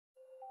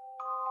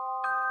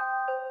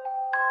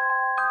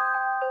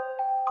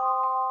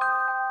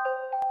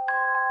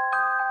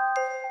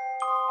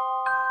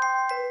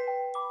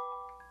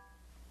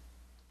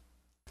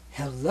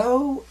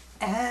Hello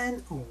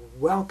and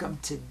welcome.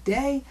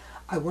 Today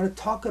I want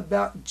to talk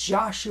about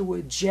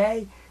Joshua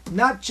J.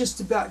 Not just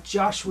about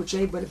Joshua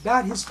J, but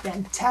about his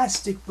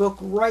fantastic book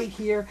right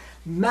here,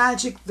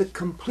 Magic: The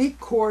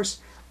Complete Course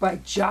by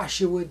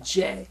Joshua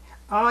J.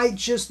 I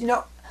just,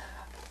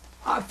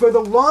 for the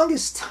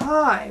longest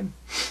time,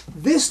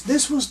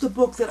 this was the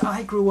book that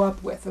I grew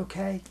up with,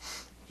 okay?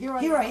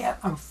 Here I am.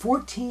 I'm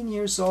 14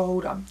 years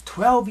old. I'm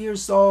 12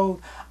 years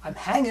old. I'm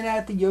hanging out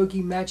at the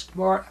Yogi Magic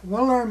Mart. I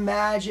want to learn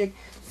magic.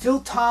 Phil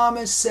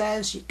Thomas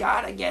says, you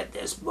got to get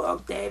this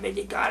book, David.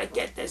 You got to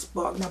get this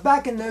book. Now,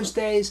 back in those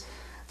days,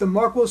 the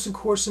Mark Wilson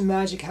Course in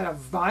Magic had a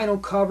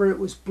vinyl cover. It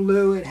was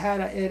blue. It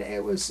had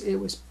it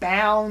was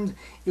bound.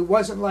 It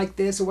wasn't like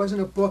this. It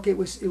wasn't a book. It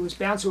was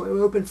bound, so it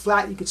would open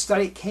flat. You could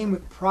study. It came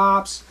with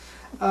props.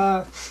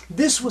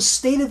 This was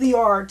state of the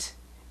art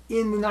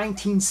in the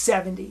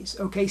 1970s,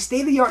 okay?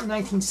 State of the art in the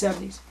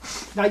 1970s.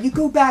 Now you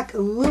go back a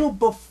little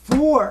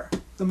before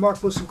the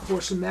Mark Wilson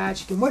Course in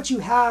Magic, and what you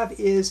have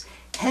is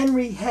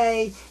Henry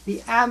Hay,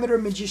 The Amateur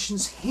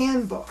Magician's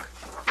Handbook.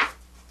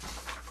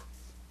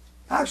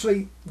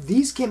 Actually,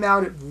 these came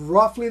out at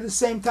roughly the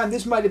same time.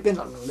 This might have been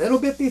a little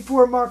bit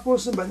before Mark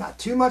Wilson, but not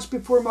too much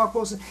before Mark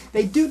Wilson.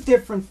 They do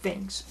different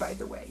things, by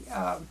the way.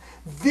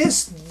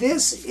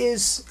 This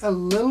is a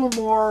little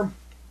more.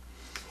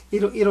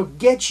 It'll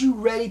get you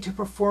ready to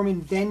perform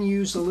in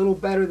venues a little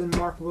better than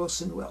Mark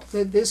Wilson will.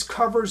 This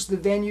covers the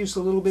venues a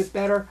little bit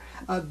better.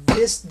 But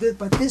this,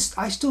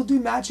 I still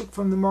do magic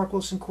from the Mark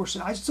Wilson course,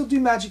 and I still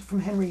do magic from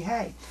Henry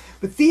Hay.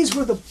 But these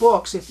were the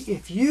books.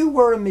 If you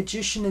were a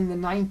magician in the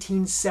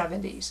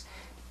 1970s,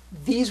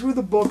 these were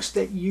the books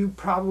that you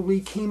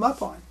probably came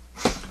up on.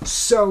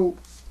 So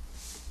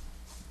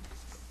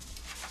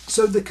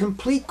the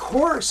complete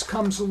course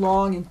comes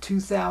along in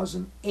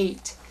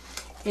 2008.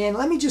 And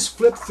let me just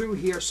flip through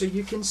here so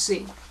you can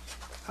see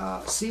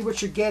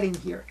what you're getting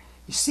here.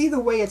 You see the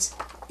way it's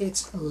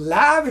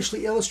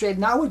lavishly illustrated,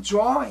 not with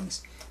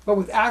drawings, but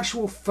with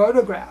actual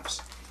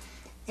photographs.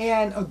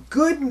 And a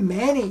good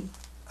many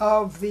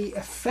of the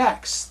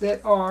effects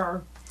that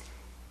are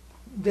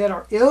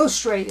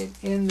illustrated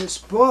in this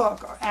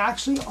book are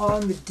actually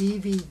on the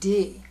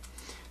DVD.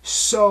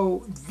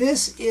 So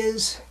this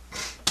is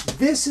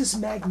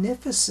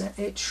magnificent.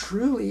 It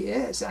truly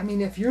is. I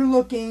mean, if you're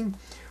looking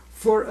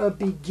for a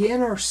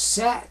beginner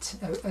set,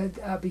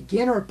 a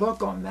beginner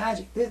book on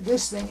magic,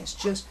 this thing is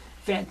just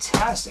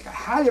fantastic. I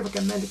highly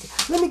recommend it.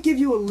 Let me give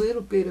you a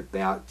little bit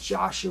about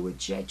Joshua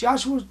J.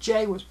 Joshua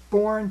J was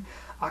born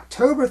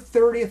October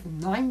 30th,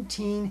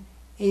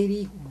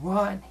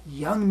 1981.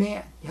 Young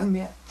man.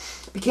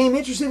 Became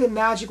interested in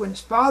magic when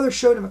his father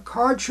showed him a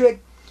card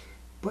trick,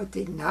 but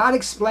did not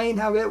explain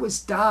how it was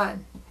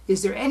done.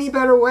 Is there any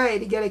better way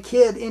to get a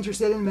kid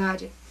interested in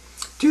magic?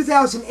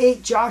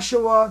 2008,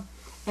 Joshua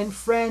and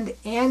friend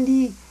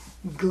Andi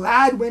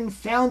Gladwin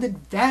founded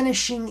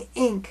Vanishing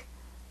Inc.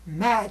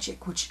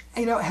 Magic, which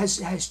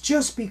has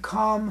just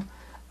become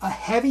a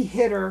heavy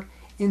hitter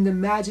in the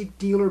magic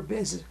dealer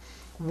business.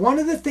 One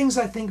of the things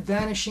I think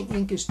Vanishing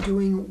Inc. is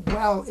doing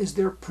well is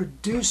they're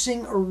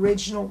producing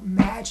original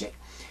magic.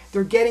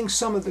 They're getting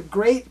some of the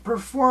great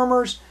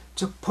performers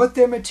to put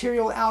their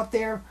material out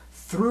there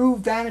through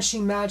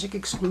Vanishing Magic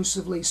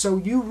exclusively. So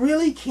you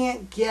really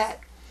can't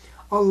get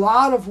a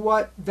lot of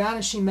what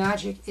Vanishing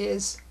Magic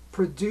is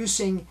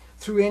producing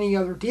through any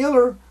other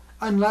dealer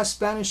unless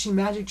Vanishing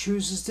Magic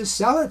chooses to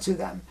sell it to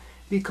them,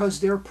 because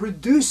they're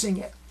producing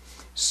it.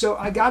 So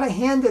I got to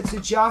hand it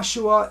to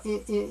Joshua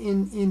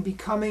in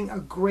becoming a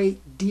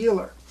great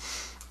dealer.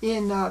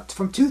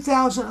 From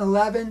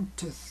 2011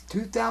 to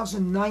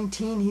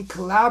 2019, he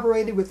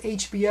collaborated with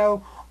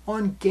HBO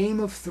on Game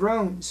of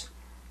Thrones.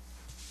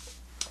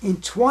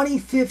 In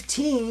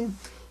 2015,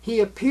 he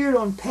appeared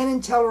on Penn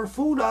and Teller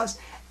Fooled Us,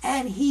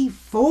 and he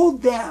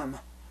fooled them.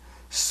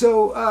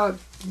 So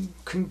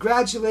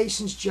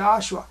congratulations,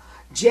 Joshua.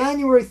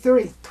 January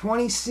 30th,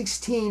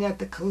 2016, at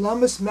the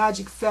Columbus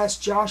Magic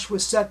Fest, Joshua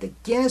set the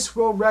Guinness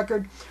World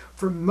Record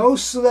for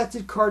most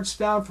selected cards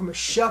found from a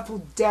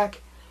shuffled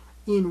deck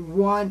in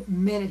 1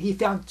 minute. He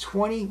found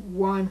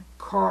 21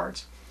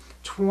 cards.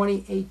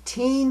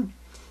 2018,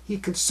 he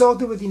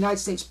consulted with the United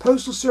States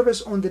Postal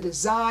Service on the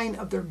design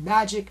of their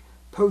magic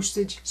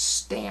postage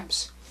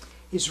stamps.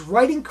 His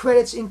writing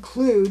credits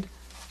include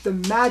the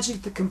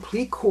Magic: The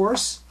Complete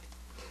Course,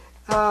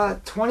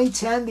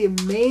 2010, The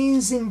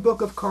Amazing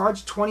Book of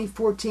Cards,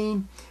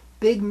 2014,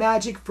 Big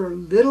Magic for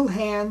Little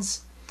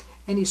Hands,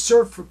 and he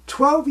served for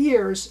 12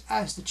 years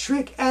as the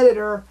trick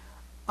editor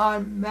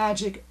on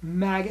Magic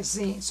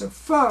Magazine. So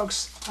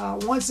folks,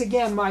 once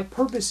again, my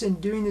purpose in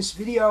doing this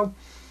video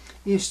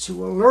is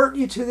to alert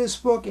you to this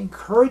book,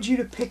 encourage you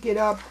to pick it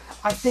up.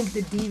 I think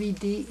the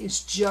DVD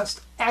is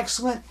just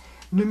excellent.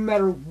 No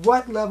matter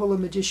what level of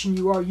magician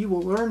you are, you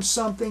will learn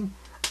something.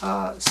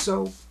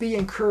 So be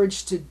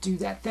encouraged to do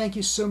that. Thank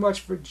you so much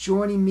for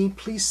joining me.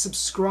 Please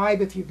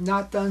subscribe if you've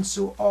not done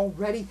so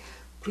already.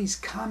 Please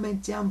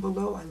comment down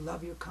below. I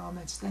love your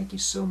comments. Thank you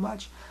so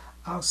much.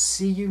 I'll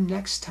see you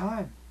next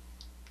time.